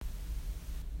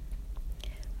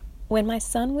When my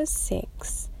son was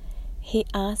 6, he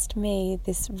asked me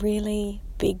this really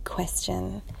big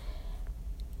question.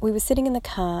 We were sitting in the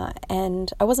car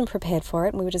and I wasn't prepared for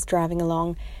it, and we were just driving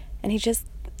along, and he just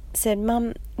said,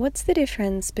 "Mum, what's the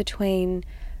difference between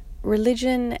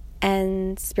religion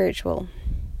and spiritual?"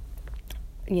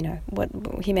 You know, what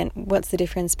he meant, what's the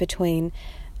difference between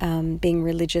being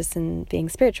religious and being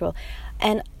spiritual?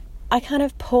 And I kind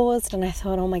of paused and I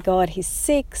thought, oh my God, he's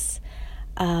 6.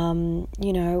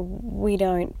 We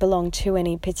don't belong to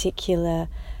any particular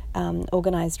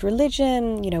organized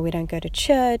religion. We don't go to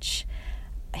church.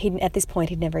 At this point,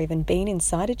 he'd never even been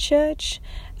inside a church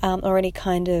or any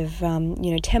kind of,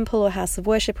 temple or house of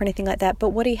worship or anything like that. But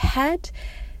what he had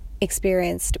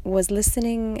experienced was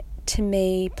listening to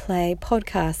me play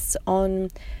podcasts on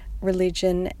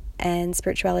religion and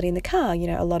spirituality in the car.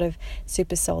 A lot of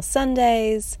Super Soul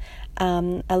Sundays,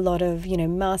 a lot of,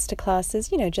 masterclasses,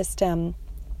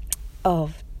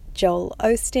 of Joel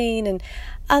Osteen and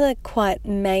other quite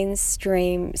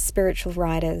mainstream spiritual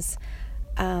writers.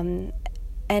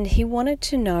 And he wanted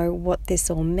to know what this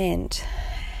all meant.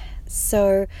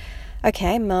 So,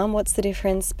 okay, Mum, what's the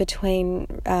difference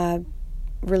between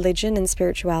religion and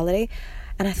spirituality?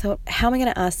 And I thought, how am I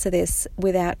going to answer this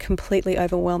without completely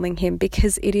overwhelming him?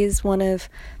 Because it is one of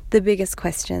the biggest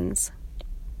questions.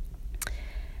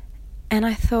 And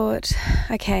I thought,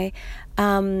 okay,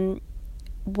 and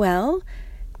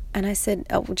I said,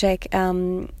 Jake,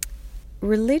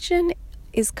 religion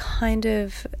is kind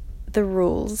of the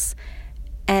rules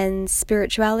and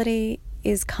spirituality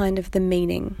is kind of the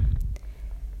meaning.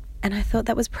 And I thought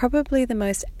that was probably the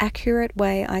most accurate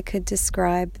way I could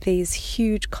describe these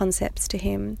huge concepts to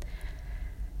him.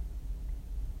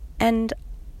 And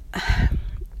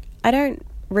I don't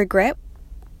regret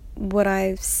what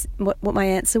my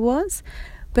answer was,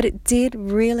 but it did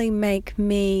really make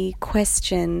me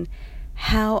question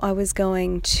how I was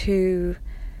going to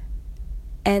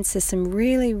answer some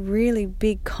really, really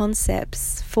big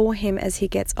concepts for him as he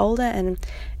gets older and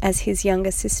as his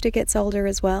younger sister gets older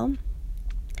as well.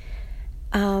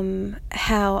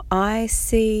 How I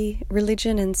see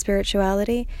religion and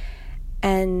spirituality,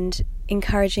 and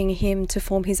encouraging him to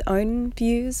form his own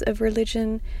views of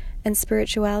religion and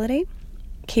spirituality,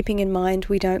 keeping in mind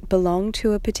we don't belong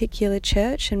to a particular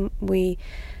church, and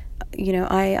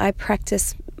I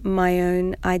practice my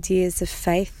own ideas of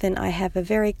faith, and I have a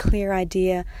very clear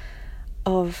idea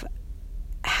of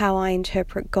how I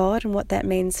interpret God and what that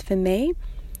means for me.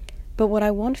 But what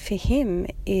I want for him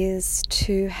is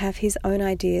to have his own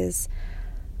ideas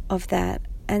of that.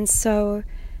 And so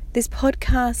this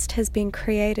podcast has been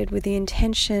created with the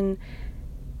intention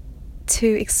to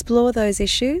explore those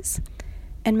issues,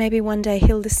 and maybe one day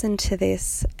he'll listen to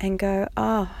this and go,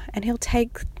 and he'll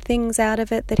take things out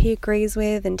of it that he agrees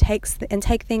with and take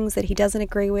things that he doesn't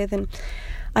agree with, and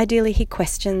ideally he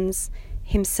questions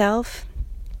himself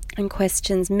and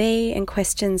questions me and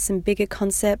questions some bigger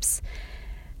concepts.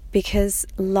 Because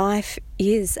life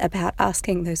is about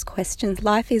asking those questions.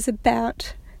 Life is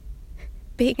about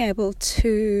being able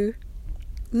to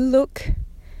look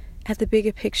at the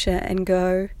bigger picture and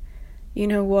go, you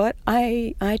know what,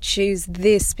 I choose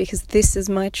this because this is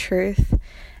my truth,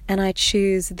 and I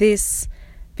choose this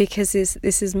because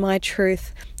this is my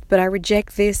truth, but I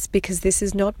reject this because this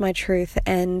is not my truth.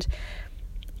 And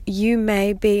you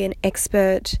may be an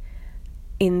expert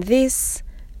in this,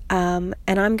 and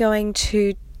I'm going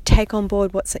to take on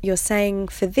board what you're saying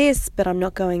for this, but I'm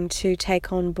not going to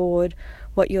take on board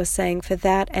what you're saying for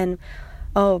that. And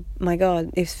oh my God,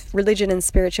 if religion and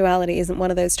spirituality isn't one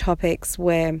of those topics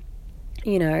where,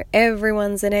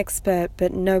 everyone's an expert,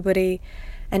 but nobody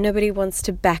wants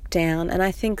to back down. And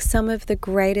I think some of the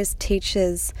greatest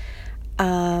teachers,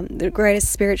 the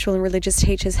greatest spiritual and religious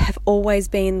teachers, have always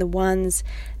been the ones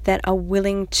that are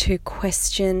willing to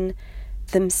question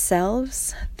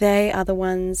themselves. They are the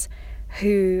ones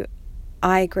who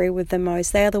I agree with the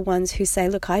most. They are the ones who say,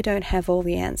 look, I don't have all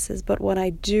the answers, but what I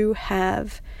do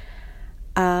have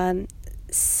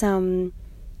some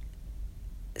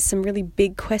really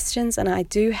big questions, and I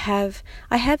have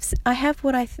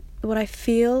what I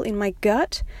feel in my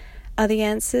gut are the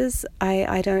answers.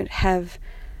 I don't have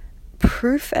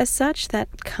proof as such.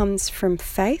 That comes from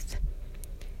faith.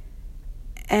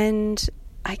 And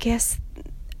I guess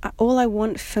all I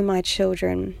want for my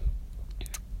children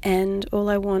and all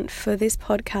I want for this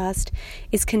podcast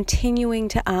is continuing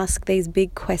to ask these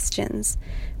big questions,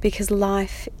 because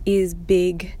life is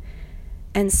big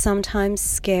and sometimes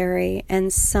scary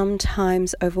and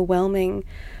sometimes overwhelming.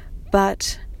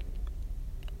 But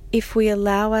if we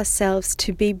allow ourselves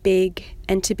to be big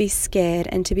and to be scared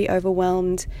and to be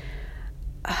overwhelmed,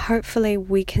 hopefully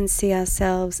we can see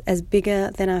ourselves as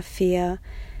bigger than our fear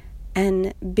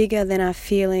and bigger than our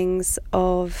feelings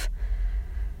of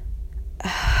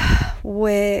how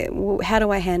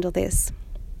do I handle this?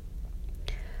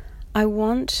 I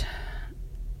want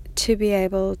to be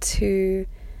able to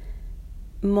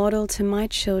model to my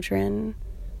children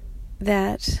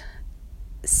that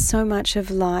so much of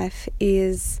life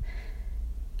is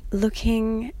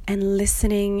looking and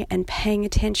listening and paying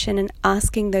attention and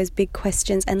asking those big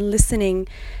questions and listening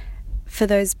for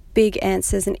those big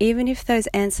answers. And even if those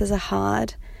answers are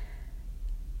hard,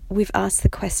 we've asked the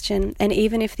question. And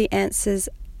even if the answers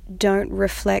don't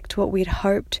reflect what we'd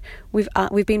hoped, we've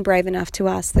been brave enough to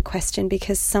ask the question,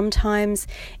 because sometimes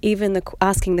even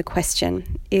asking the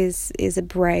question is a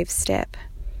brave step.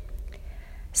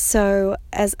 So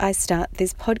as I start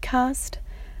this podcast,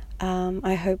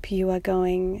 I hope you are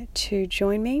going to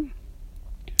join me.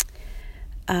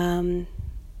 My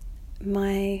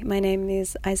name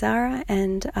is Izara,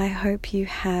 and I hope you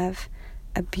have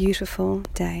a beautiful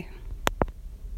day.